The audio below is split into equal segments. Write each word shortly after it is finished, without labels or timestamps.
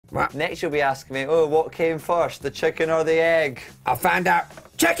What? Next you'll be asking me, oh, what came first, the chicken or the egg? I'll find out.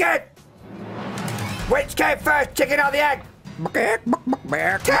 Chicken! Which came first, chicken or the egg?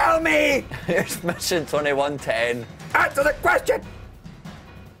 Tell me! Here's mission 2110. Answer the question!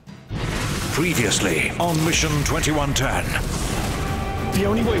 Previously on Mission 2110. The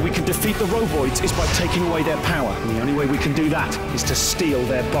only way we can defeat the Roboidz is by taking away their power. And the only way we can do that is to steal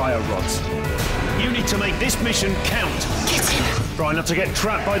their biorods. You need to make this mission count. Get him. Try not to get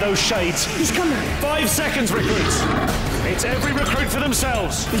trapped by those shades. He's coming. 5 seconds, recruits. It's every recruit for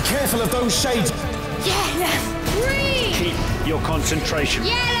themselves. Be careful of those shades. Yellow. Green. Keep your concentration.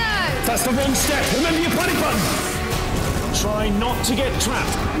 Yellow. That's the wrong step. Remember your panic button. Try not to get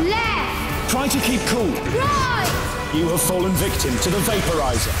trapped. Left. Try to keep cool. Right. You have fallen victim to the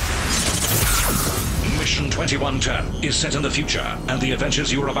vaporizer. Mission 2110 is set in the future, and the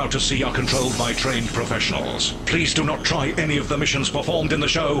adventures you are about to see are controlled by trained professionals. Please do not try any of the missions performed in the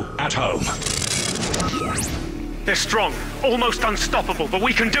show at home. They're strong, almost unstoppable, but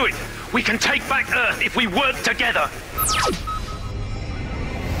we can do it. We can take back Earth if we work together.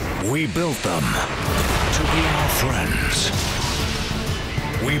 We built them to be our friends.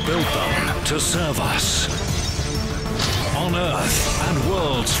 We built them to serve us. On Earth and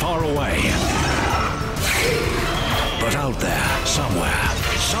worlds far away. But out there, somewhere,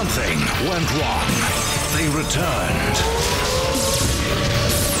 something went wrong. They returned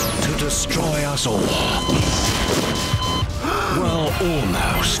to destroy us all. Well,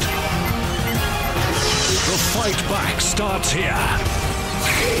 almost. The fight back starts here.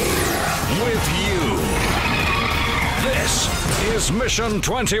 With you. This is Mission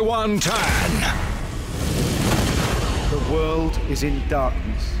 2110. The world is in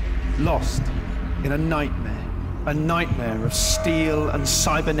darkness, lost in a nightmare of steel and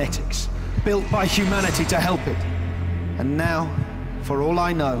cybernetics, built by humanity to help it. And now, for all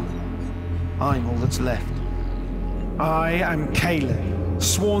I know, I'm all that's left. I am Caleb,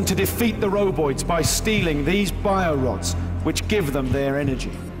 sworn to defeat the Roboidz by stealing these biorods, which give them their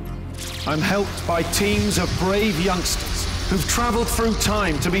energy. I'm helped by teams of brave youngsters who've traveled through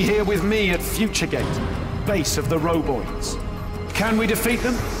time to be here with me at FutureGate, base of the Roboidz. Can we defeat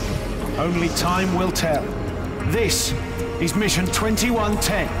them? Only time will tell. This is Mission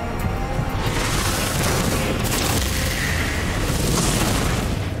 2110.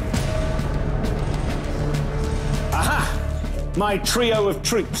 Aha! My trio of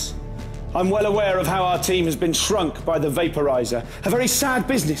troops. I'm well aware of how our team has been shrunk by the vaporizer. A very sad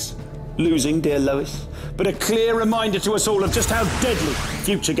business, losing dear Lois, but a clear reminder to us all of just how deadly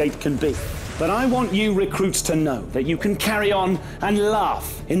FutureGate can be. But I want you recruits to know that you can carry on and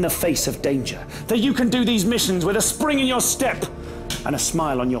laugh in the face of danger. That you can do these missions with a spring in your step and a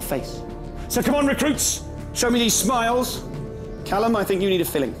smile on your face. So come on, recruits, show me these smiles. Callum, I think you need a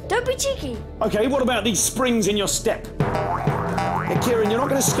filling. Don't be cheeky. Okay, what about these springs in your step? Hey, Kieran, you're not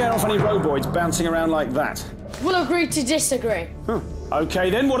going to scare off any Roboidz bouncing around like that. We'll agree to disagree. Okay,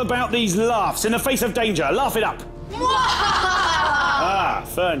 then what about these laughs in the face of danger? Laugh it up. Ah,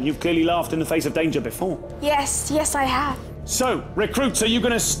 Fern, you've clearly laughed in the face of danger before. Yes, I have. So, recruits, are you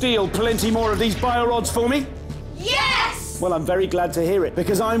going to steal plenty more of these biorods for me? Yes! Well, I'm very glad to hear it,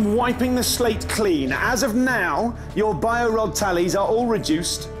 because I'm wiping the slate clean. As of now, your biorod tallies are all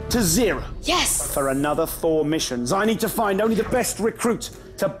reduced to 0. Yes! For another 4 missions, I need to find only the best recruit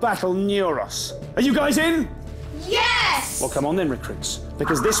to battle Neuros. Are you guys in? Yes! Well, come on then, recruits,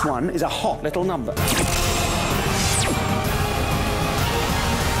 because this one is a hot little number.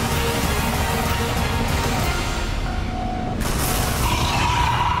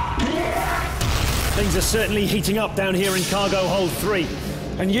 Things are certainly heating up down here in Cargo Hold 3.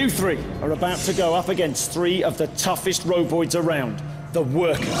 And you 3 are about to go up against 3 of the toughest Roboidz around. The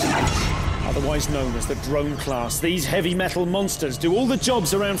Workers. Otherwise known as the Drone Class. These heavy metal monsters do all the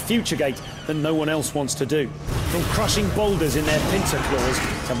jobs around FutureGate that no one else wants to do. From crushing boulders in their pincer claws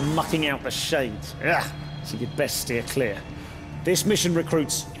to mucking out the shades. Ugh, so you'd best steer clear. This mission,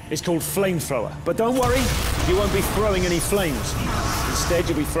 recruits, is called Flamethrower. But don't worry, you won't be throwing any flames. Instead,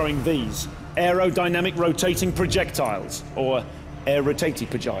 you'll be throwing these. Aerodynamic rotating projectiles, or air-rotating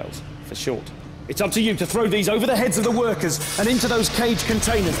projectiles for short. It's up to you to throw these over the heads of the Workers and into those cage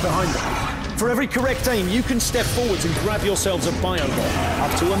containers behind them. For every correct aim, you can step forwards and grab yourselves a biorod,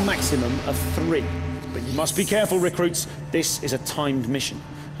 up to a maximum of 3. But you must be careful, recruits. This is a timed mission.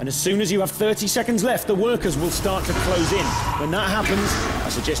 And as soon as you have 30 seconds left, the Workers will start to close in. When that happens, I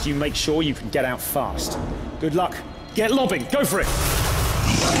suggest you make sure you can get out fast. Good luck. Get lobbing. Go for it.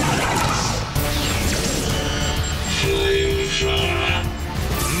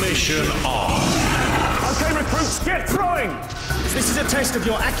 Mission on. OK, recruits, get throwing! This is a test of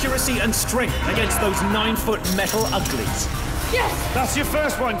your accuracy and strength against those 9-foot metal uglies. Yes! That's your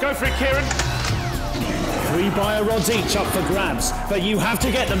first one. Go for it, Kieran. 3 bio rods each up for grabs, but you have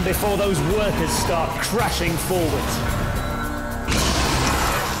to get them before those workers start crashing forwards.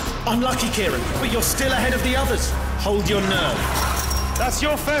 Unlucky, Kieran, but you're still ahead of the others. Hold your nerve. That's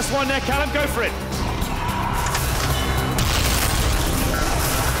your first one there, Callum. Go for it.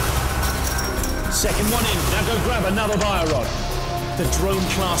 Second one in. Now go grab another bio rod. The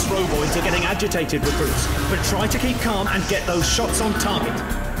drone-class Roboidz are getting agitated, recruits, but try to keep calm and get those shots on target.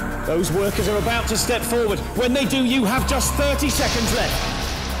 Those workers are about to step forward. When they do, you have just 30 seconds left.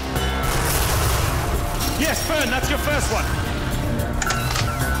 Yes, Fern, that's your first one.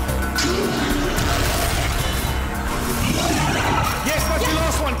 Yes, that's your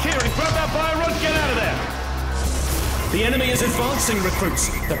last one. Kieran, grab that bio rod, get out of there. The enemy is advancing, recruits.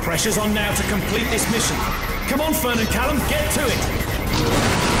 The pressure's on now to complete this mission. Come on, Fern and Callum, get to it.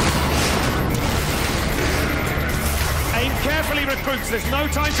 Aim carefully, recruits. There's no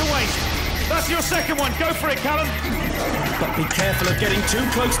time to waste. That's your second one. Go for it, Callum. But be careful of getting too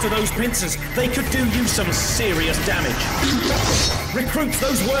close to those pincers. They could do you some serious damage. Recruits,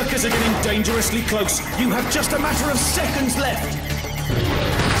 those workers are getting dangerously close. You have just a matter of seconds left.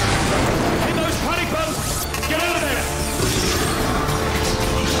 Hit those panic buttons. Get out of there.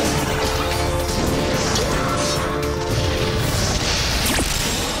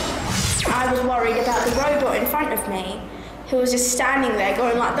 I was worried about the robot in front of me, who was just standing there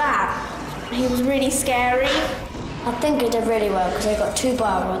going like that. He was really scary. I think I did really well because I got 2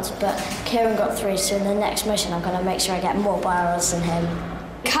 bio rods, but Kieran got 3, so in the next mission I'm going to make sure I get more bio rods than him.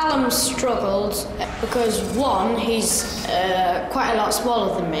 Callum struggled because, one, he's quite a lot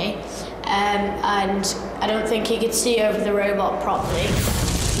smaller than me, and I don't think he could see over the robot properly.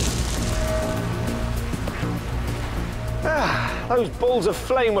 Those balls of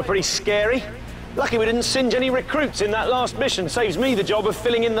flame were pretty scary. Lucky we didn't singe any recruits in that last mission. Saves me the job of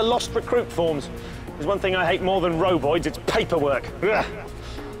filling in the lost recruit forms. There's one thing I hate more than Roboidz, it's paperwork. Ugh.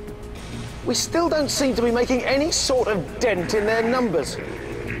 We still don't seem to be making any sort of dent in their numbers.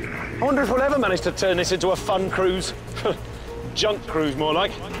 I wonder if we'll ever manage to turn this into a fun cruise. Junk cruise, more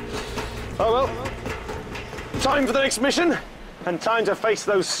like. Oh well. Time for the next mission, and time to face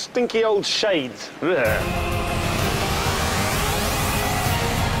those stinky old shades. Ugh.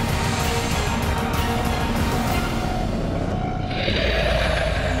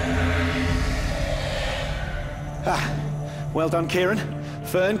 Well done, Kieran.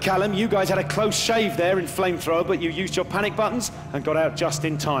 Fern, Callum, you guys had a close shave there in flamethrower, but you used your panic buttons and got out just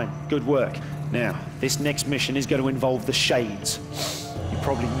in time. Good work. Now, this next mission is going to involve the shades. You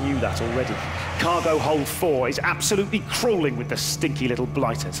probably knew that already. Cargo Hold 4 is absolutely crawling with the stinky little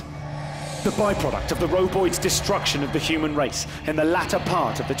blighters. The byproduct of the Roboidz' destruction of the human race in the latter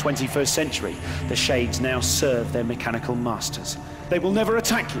part of the 21st century, the shades now serve their mechanical masters. They will never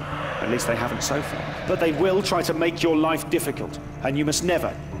attack you, at least they haven't so far, but they will try to make your life difficult, and you must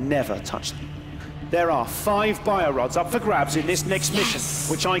never, never touch them. There are 5 bio rods up for grabs in this next mission,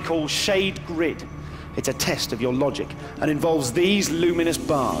 which I call Shade Grid. It's a test of your logic and involves these luminous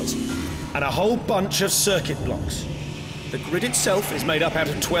bars and a whole bunch of circuit blocks. The grid itself is made up out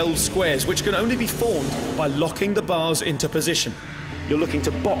of 12 squares, which can only be formed by locking the bars into position. You're looking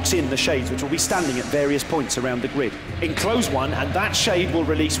to box in the shades, which will be standing at various points around the grid. Enclose one, and that shade will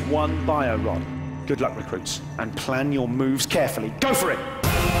release 1 bio rod. Good luck, recruits, and plan your moves carefully. Go for it!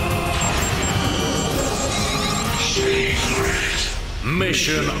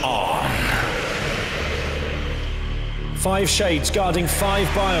 Mission on. 5 shades guarding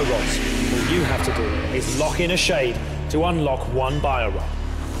 5 bio rods. All you have to do is lock in a shade to unlock 1 bio rod.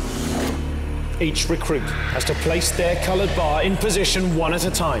 Each recruit has to place their coloured bar in position 1 at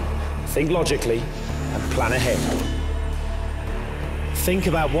a time. Think logically and plan ahead. Think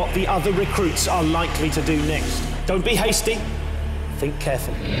about what the other recruits are likely to do next. Don't be hasty. Think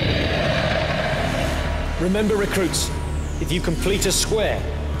carefully. Remember, recruits, if you complete a square,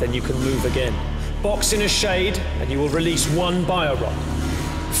 then you can move again. Box in a shade and you will release 1 bio rod.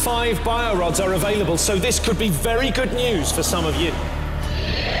 5 bio rods are available, so this could be very good news for some of you.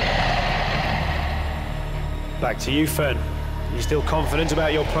 Back to you, Fern. You still confident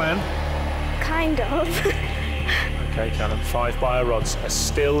about your plan? Kind of. Okay, Callum, 5 bio rods are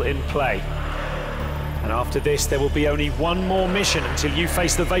still in play. And after this, there will be only 1 more mission until you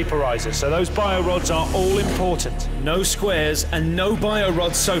face the vaporizer, so those bio rods are all important. No squares and no bio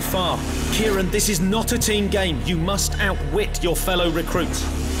rods so far. Kieran, this is not a team game. You must outwit your fellow recruits.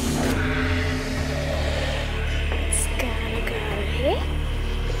 It's gonna go here.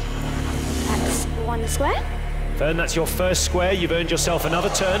 That's 1 square. Fern, that's your first square. You've earned yourself another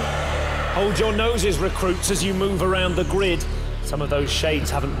turn. Hold your noses, recruits, as you move around the grid. Some of those shades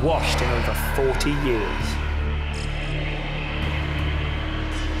haven't washed in over 40 years.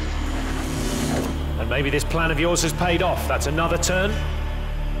 And maybe this plan of yours has paid off. That's another turn.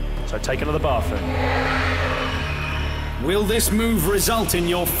 So take another bar, Fern. Will this move result in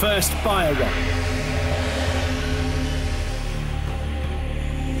your first bio rod?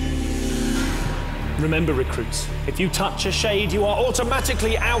 Remember, recruits, if you touch a shade, you are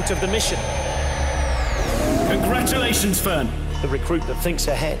automatically out of the mission. Congratulations, Fern. The recruit that thinks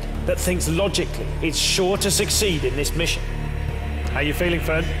ahead, that thinks logically, is sure to succeed in this mission. How are you feeling,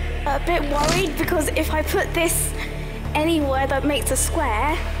 Fern? A bit worried, because if I put this anywhere that makes a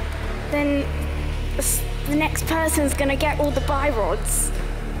square, then the next person's going to get all the buy rods.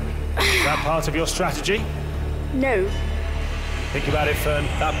 Is that part of your strategy? No. Think about it, Fern.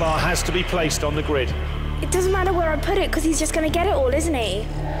 That bar has to be placed on the grid. It doesn't matter where I put it, because he's just going to get it all, isn't he?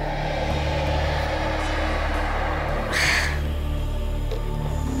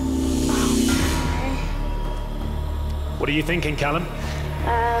 What are you thinking, Callum?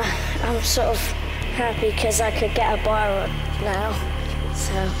 I'm sort of happy because I could get a buy rod now,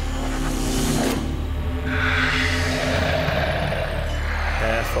 so...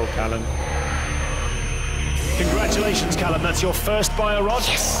 Careful, Callum. Congratulations, Callum. That's your first buy rod,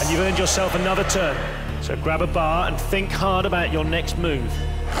 yes! And you've earned yourself another turn. So grab a bar and think hard about your next move.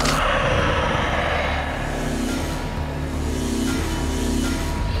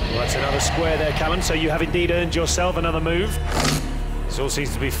 Well, that's another square there, Callum, so you have indeed earned yourself another move. This all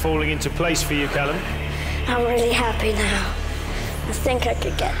seems to be falling into place for you, Callum. I'm really happy now. I think I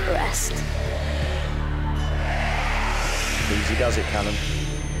could get the rest. Easy does it, Callum.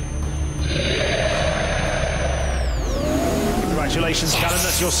 Congratulations, yes! Callum,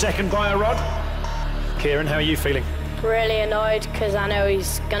 that's your second buy rod. Kieran, how are you feeling? Really annoyed because I know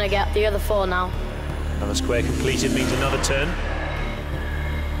he's going to get the other 4 now. Another square completed means another turn.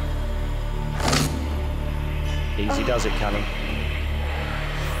 Easy does it, Callum.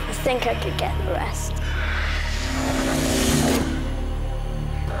 I think I could get the rest.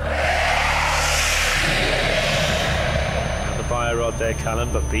 Another buy rod there,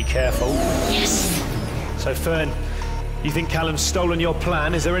 Callum, but be careful. Yes! So, Fern, you think Callum's stolen your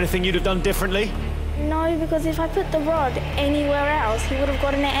plan? Is there anything you'd have done differently? No, because if I put the rod anywhere else, he would have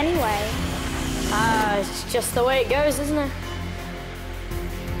gotten it anyway. It's just the way it goes, isn't it?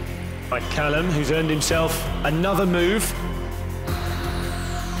 Right, Callum, who's earned himself another move.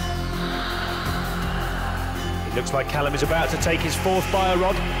 It looks like Callum is about to take his 4th buy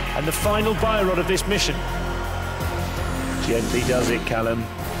rod and the final buy rod of this mission. Gently does it, Callum.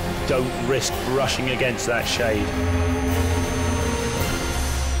 Don't risk brushing against that shade.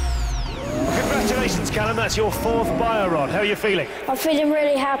 Congratulations, Callum. That's your 4th buy rod. How are you feeling? I'm feeling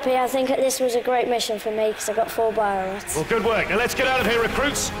really happy. I think this was a great mission for me because I got 4 buy rods. Well, good work. Now let's get out of here,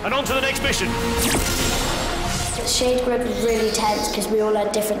 recruits, and on to the next mission. The shade grid was really tense because we all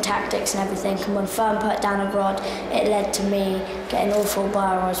had different tactics and everything, and when Fern put down a rod, it led to me getting all 4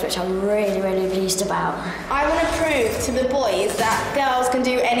 buy rods, which I'm really, really pleased about. I want to prove to the boys that girls can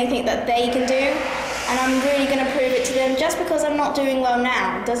do anything that they can do, and I'm really going to prove it to them. Just because I'm not doing well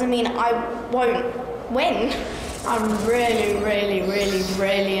now doesn't mean I won't win. I'm really, really, really,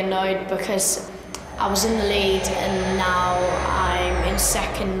 really annoyed because I was in the lead and now I'm in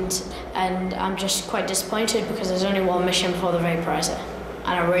 2nd, and I'm just quite disappointed because there's only 1 mission for the vaporizer and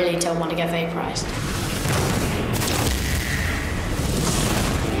I really don't want to get vaporized.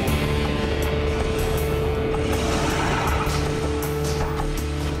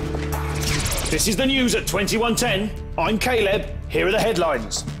 This is the news at 21:10. I'm Caleb. Here are the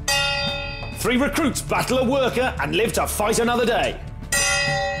headlines. 3 recruits battle a worker and live to fight another day.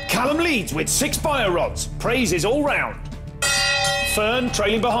 Callum leads with 6 buy rods. Praise is all round. Fern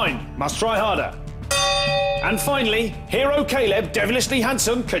trailing behind. Must try harder. And finally, hero Caleb, devilishly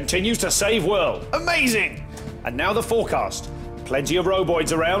handsome, continues to save world. Amazing! And now the forecast. Plenty of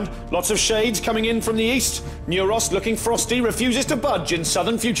Roboidz around, lots of shades coming in from the east. Neuros, looking frosty, refuses to budge in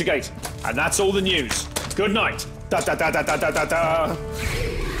southern Futuregate. And that's all the news. Good night. Da da da da da da da da.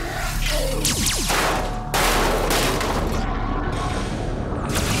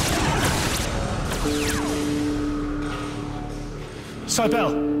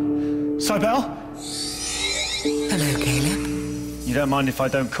 Cybele? Cybele? Hello, Caleb. You don't mind if I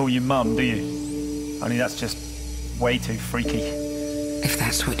don't call you Mum, do you? Only that's just way too freaky. If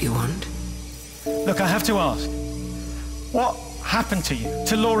that's what you want. Look, I have to ask. What happened to you?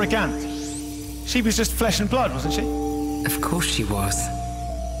 To Laura Gant? She was just flesh and blood, wasn't she? Of course she was.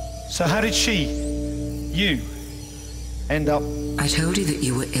 So how did she you end up... I told you that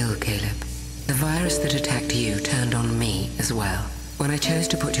you were ill, Caleb. The virus that attacked you turned on me as well. When I chose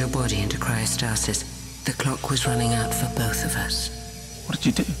to put your body into cryostasis, the clock was running out for both of us. What did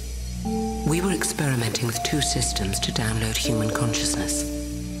you do? We were experimenting with 2 systems to download human consciousness.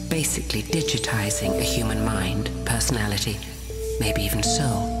 Basically digitizing a human mind, personality, maybe even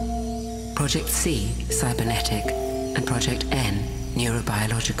soul. Project C, cybernetic, and Project N,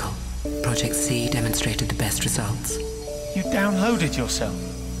 neurobiological. Project C demonstrated the best results. You downloaded yourself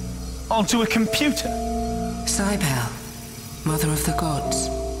onto a computer? Cybele, mother of the gods.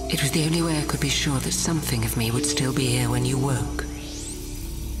 It was the only way I could be sure that something of me would still be here when you woke.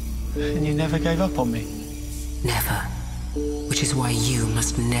 And you never gave up on me? Never. Which is why you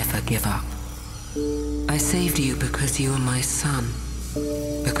must never give up. I saved you because you are my son.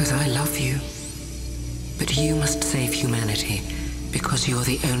 Because I love you. But you must save humanity because you're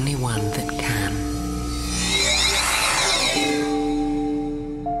the only one that can.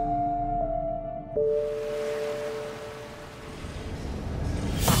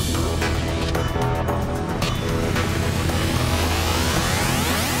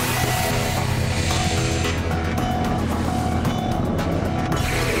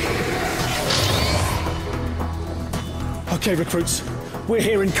 Okay, recruits. We're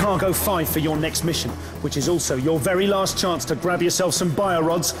here in Cargo 5 for your next mission, which is also your very last chance to grab yourself some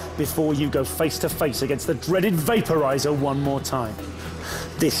biorods before you go face-to-face against the dreaded Vaporizer one more time.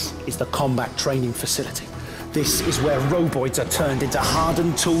 This is the combat training facility. This is where roboids are turned into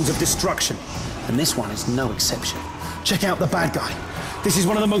hardened tools of destruction. And this one is no exception. Check out the bad guy. This is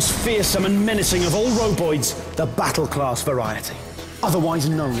one of the most fearsome and menacing of all roboids, the battle class variety. Otherwise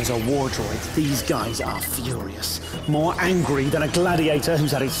known as a war droid, these guys are furious. More angry than a gladiator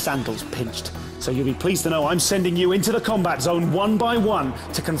who's had his sandals pinched. So you'll be pleased to know I'm sending you into the combat zone one by one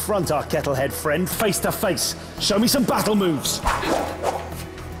to confront our kettlehead friend face to face. Show me some battle moves.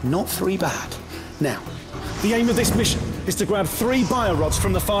 Not 3 bad. Now, the aim of this mission is to grab 3 biorods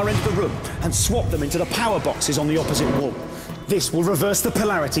from the far end of the room and swap them into the power boxes on the opposite wall. This will reverse the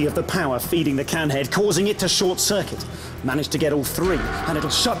polarity of the power feeding the can head, causing it to short circuit. Manage to get all 3, and it'll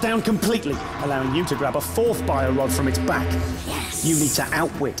shut down completely, allowing you to grab a 4th biorod from its back. Yes. You need to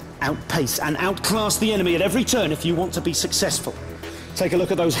outwit, outpace, and outclass the enemy at every turn if you want to be successful. Take a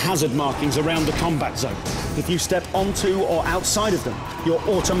look at those hazard markings around the combat zone. If you step onto or outside of them, you're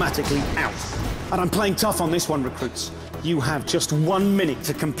automatically out. And I'm playing tough on this one, recruits. You have just 1 minute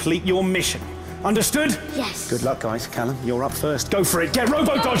to complete your mission. Understood? Yes. Good luck, guys. Callum, you're up first. Go for it. Get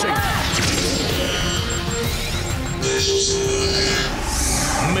robo-dodging!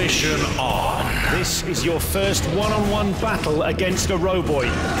 Mission on. This is your first one-on-one battle against a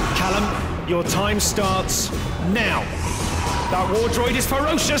roboid. Callum, your time starts now. That war droid is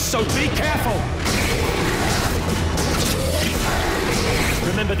ferocious, so be careful.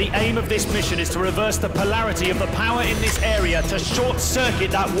 Remember, the aim of this mission is to reverse the polarity of the power in this area to short-circuit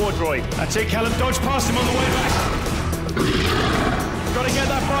that war droid. That's it, Callum. Dodge past him on the way back. Got to get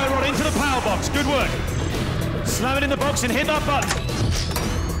that birod into the power box. Good work. Slam it in the box and hit that button.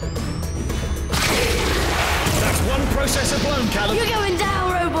 That's 1 processor blown, Callum. You're going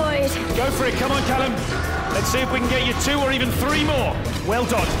down, Roboid. Go for it. Come on, Callum. Let's see if we can get you 2 or even 3 more. Well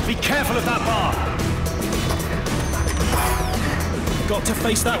done. Be careful of that bar. Got to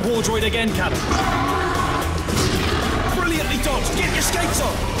face that war droid again, Callum. Brilliantly dodged. Get your skates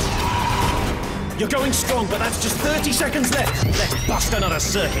on. You're going strong, but that's just 30 seconds left. Let's bust another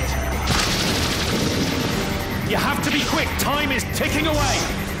circuit. You have to be quick. Time is ticking away.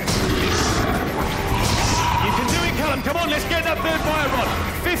 You can do it, Callum. Come on, let's get that 3rd birod.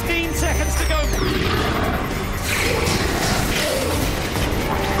 15 seconds to go.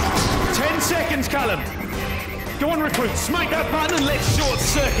 10 seconds, Callum. Go on, recruit. Smack that button and let's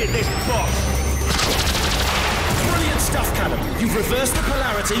short-circuit this box. Brilliant stuff, Callum. You've reversed the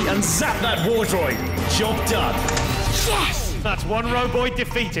polarity and zapped that war droid. Job done. Yes! That's 1 roboid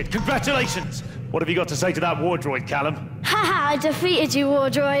defeated. Congratulations. What have you got to say to that war droid, Callum? Haha, I defeated you,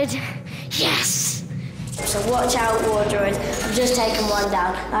 war droid. Yes! So watch out, war droid. I've just taken 1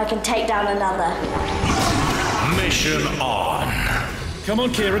 down. I can take down another. Mission on. Come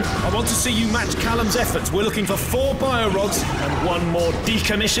on, Kieran. I want to see you match Callum's efforts. We're looking for 4 biorods and 1 more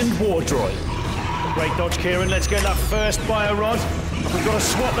decommissioned war droid. Great dodge, Kieran. Let's get that first biorod. We've got to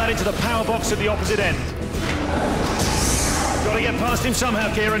swap that into the power box at the opposite end. Got to get past him somehow,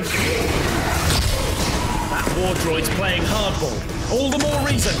 Kieran. That war droid's playing hardball. All the more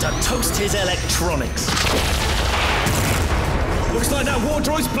reason to toast his electronics. Looks like that war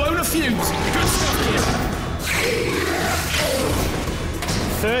droid's blown a fuse. Good stuff, Kieran.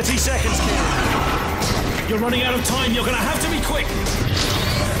 30 seconds, Kieran. You're running out of time. You're going to have to be quick.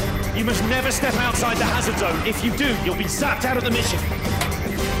 You must never step outside the hazard zone. If you do, you'll be zapped out of the mission.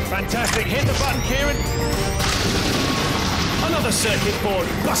 Fantastic. Hit the button, Kieran. Another circuit board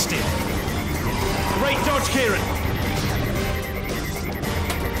busted. Great dodge, Kieran.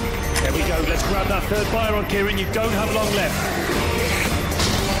 There we go. Let's grab that third Byron, Kieran. You don't have long left.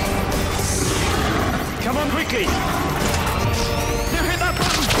 Come on, quickly. Now hit that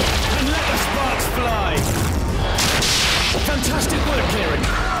button and let the sparks fly. Fantastic work, Kieran.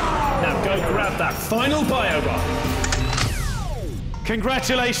 Now go grab that final bio rod.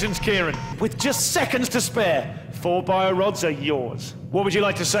 Congratulations, Kieran. With just seconds to spare, 4 bio rods are yours. What would you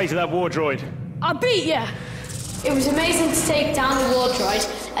like to say to that war droid? I beat you! It was amazing to take down the war droid,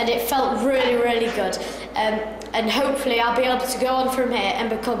 and it felt really, really good. And hopefully I'll be able to go on from here and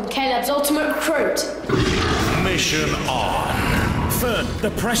become Caleb's ultimate recruit. Mission on. Fern,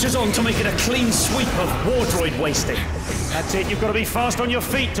 the pressure's on to make it a clean sweep of war droid wasting. That's it, you've got to be fast on your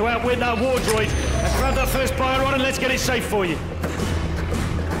feet to outwit that war droid. Now grab that first bio rod and let's get it safe for you.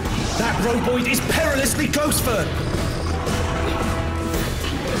 That Roboid is perilously close, Fern.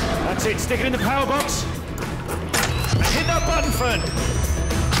 That's it, stick it in the power box. And hit that button, Fern.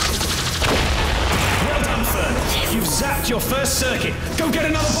 Well done, Fern. You've zapped your first circuit. Go get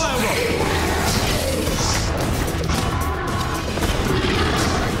another bio rod.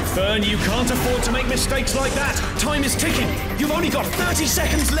 Fern, you can't afford to make mistakes like that. Time is ticking. You've only got 30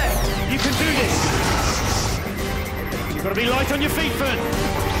 seconds left. You can do this. You've got to be light on your feet, Fern.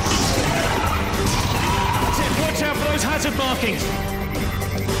 That's it. Watch out for those hazard markings.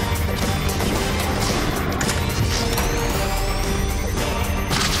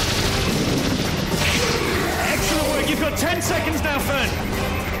 Excellent work. You've got 10 seconds now, Fern.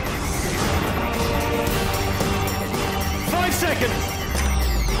 5 seconds.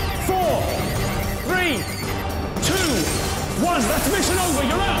 4, 3, 2, 1. That's mission over.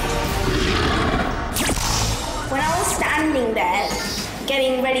 You're out. When I was standing there,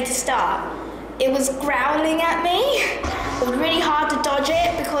 getting ready to start, it was growling at me. It was really hard to dodge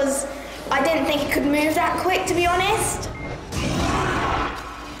it because I didn't think it could move that quick, to be honest.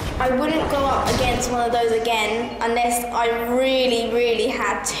 I wouldn't go up against one of those again unless I really, really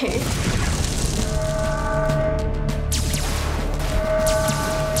had to.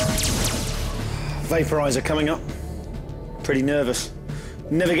 Vaporizer coming up. Pretty nervous.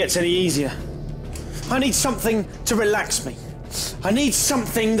 Never gets any easier. I need something to relax me. I need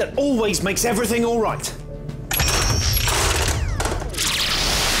something that always makes everything all right.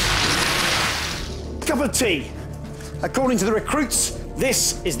 Cup of tea. According to the recruits,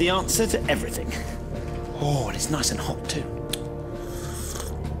 this is the answer to everything. Oh, and it's nice and hot too.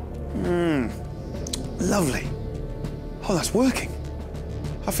 Lovely. Oh, that's working.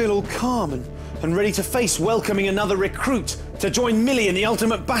 I feel all calm and ready to face welcoming another recruit to join Millie in the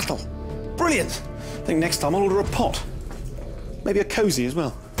ultimate battle. Brilliant. I think next time I'll order a pot. Maybe a cozy as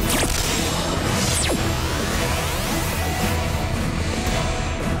well.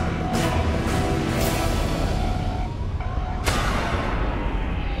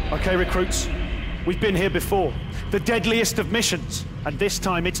 Okay, recruits. We've been here before. The deadliest of missions. And this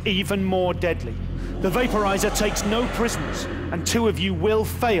time it's even more deadly. The Vaporizer takes no prisoners, and 2 of you will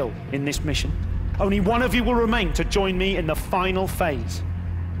fail in this mission. Only 1 of you will remain to join me in the final phase.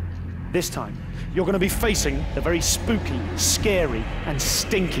 This time, you're going to be facing the very spooky, scary, and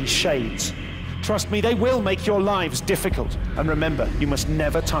stinky Shades. Trust me, they will make your lives difficult. And remember, you must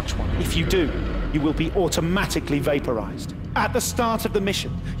never touch one. If you do, you will be automatically vaporized. At the start of the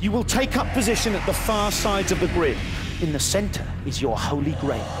mission, you will take up position at the far sides of the grid. In the center is your holy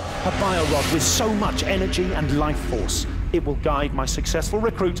grail, a biorod with so much energy and life force. It will guide my successful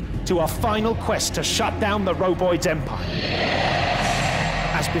recruit to our final quest to shut down the Roboidz Empire.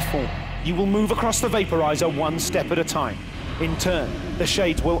 As before, you will move across the Vaporizer 1 step at a time. In turn, the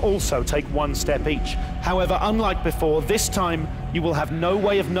Shades will also take 1 step each. However, unlike before, this time you will have no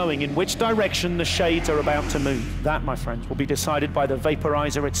way of knowing in which direction the Shades are about to move. That, my friends, will be decided by the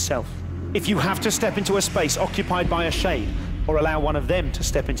Vaporizer itself. If you have to step into a space occupied by a Shade, or allow one of them to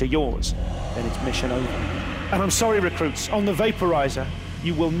step into yours, then it's mission over. And I'm sorry, recruits, on the Vaporizer,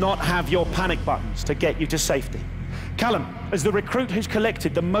 you will not have your panic buttons to get you to safety. Callum, as the recruit who's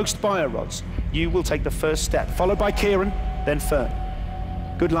collected the most biorods, you will take the first step, followed by Kieran, then Fern.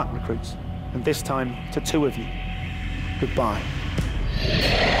 Good luck, recruits. And this time, to 2 of you, goodbye.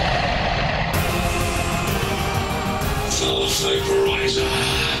 Full Vaporizer.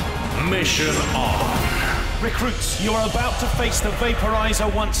 Mission on. Recruits, you're about to face the Vaporizer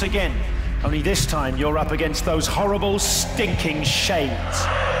once again. Only this time, you're up against those horrible, stinking Shades.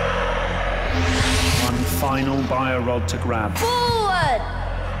 1 final bio-rod to grab. Forward!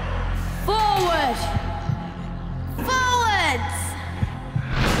 Forward! Forwards!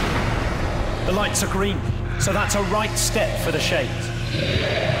 The lights are green, so that's a right step for the shades.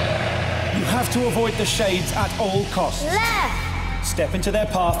 You have to avoid the shades at all costs. Left! Step into their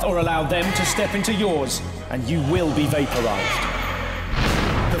path or allow them to step into yours, and you will be vaporized.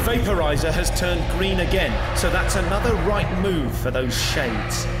 The vaporizer has turned green again, so that's another right move for those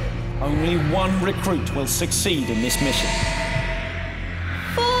shades. Only one recruit will succeed in this mission.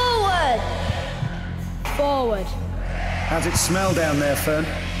 Forward! Forward. How's it smell down there, Fern?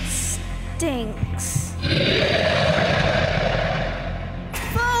 Stinks.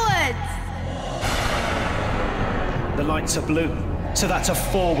 Forwards! The lights are blue, so that's a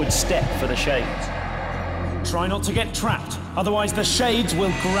forward step for the shades. Try not to get trapped, otherwise the shades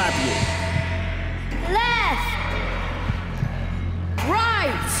will grab you. Left!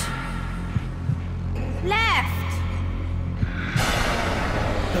 Right! Left!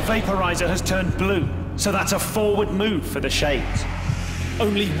 The vaporizer has turned blue, so that's a forward move for the shades.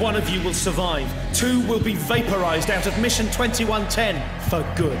 Only one of you will survive. 2 will be vaporized out of Mission 2110 for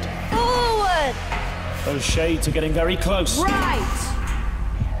good. Forward! Those shades are getting very close. Right!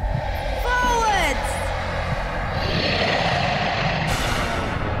 Forwards!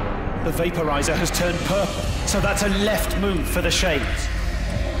 The vaporizer has turned purple, so that's a left move for the shades.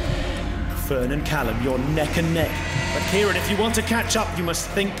 Fern and Callum, you're neck and neck. But Kieran, if you want to catch up, you must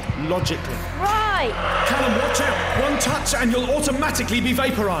think logically. Right! Callum, watch out! One touch and you'll automatically be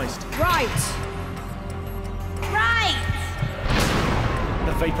vaporized. Right! Right!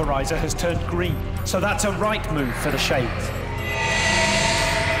 The vaporizer has turned green, so that's a right move for the shades.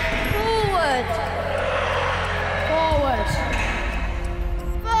 Forward! Forward!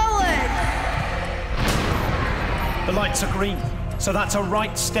 Forward! The lights are green, so that's a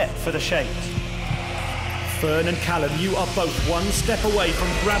right step for the shades. Fern and Callum, you are both one step away from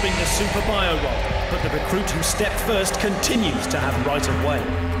grabbing the super bio rod, but the recruit who stepped first continues to have right of way.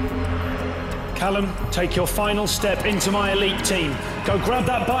 Callum, take your final step into my elite team. Go grab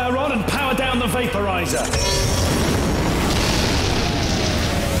that bio rod and power down the vaporizer.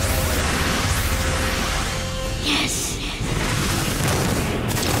 Yes!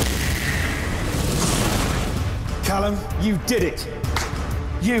 Callum, you did it.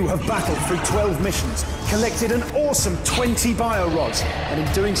 You have battled through 12 missions, collected an awesome 20 bio rods, and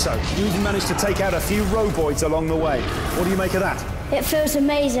in doing so, you even managed to take out a few Roboidz along the way. What do you make of that? It feels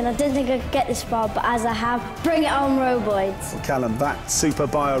amazing. I didn't think I could get this far, but as I have, bring it on, Roboidz. Well, Callum, that super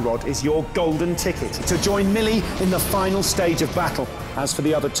bio rod is your golden ticket to join Millie in the final stage of battle. As for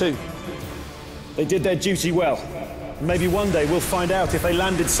the other 2, they did their duty well. Maybe one day we'll find out if they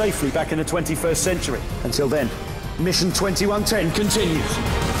landed safely back in the 21st century. Until then, Mission 2110 continues.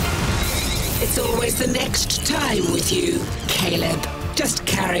 It's always the next time with you, Caleb. Just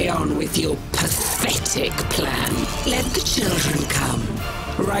carry on with your pathetic plan. Let the children come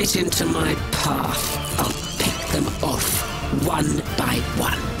right into my path. I'll pick them off one by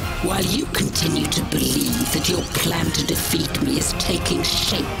one, while you continue to believe that your plan to defeat me is taking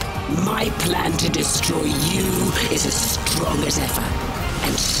shape. My plan to destroy you is as strong as ever,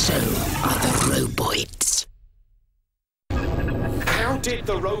 and so are the Roboidz. How did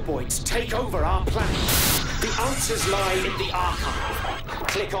the Roboidz take over our planet? The answers lie in the archive.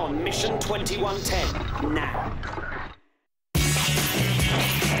 Click on Mission 2110 now.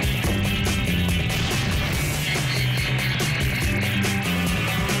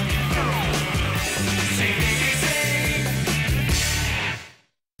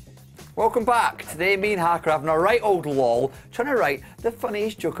 Welcome back. Today, me and Hacker having a right old lol, trying to write the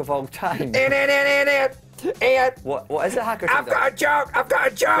funniest joke of all time. Ian! What is it, Hacker? I've got a joke!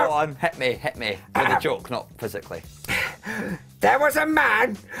 Go on, hit me. With a joke, not physically. There was a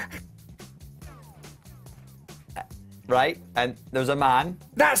man. Right, and there was a man.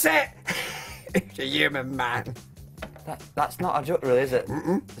 That's it! It's a human man. That's not a joke, really, is it?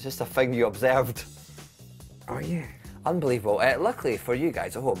 It's just a thing you observed. Oh, yeah. Unbelievable. Luckily for you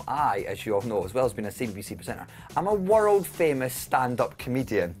guys at home, I, as you all know, as well as being a CBBC presenter, I'm a world-famous stand-up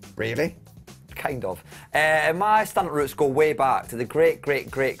comedian. Really? Kind of. My stand-up roots go way back to the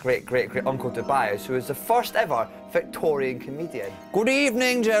great-uncle Tobias, who was the first ever Victorian comedian. Good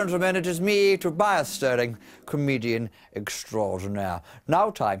evening, gentlemen. It is me, Tobias Sterling, comedian extraordinaire. Now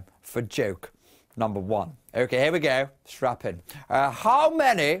time for joke number 1. Okay, here we go. Strap in. How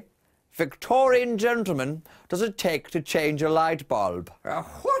many Victorian gentlemen does it take to change a light bulb?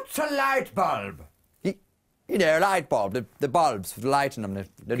 What's a light bulb? You know, a light bulb, the bulbs for the light in them.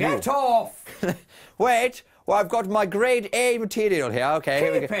 Get off! Wait, Well, I've got my grade A material here. Okay,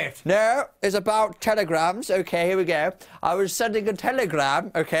 here we Keep go. it. No, it's about telegrams. Okay, here we go. I was sending a telegram.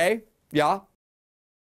 Okay, yeah.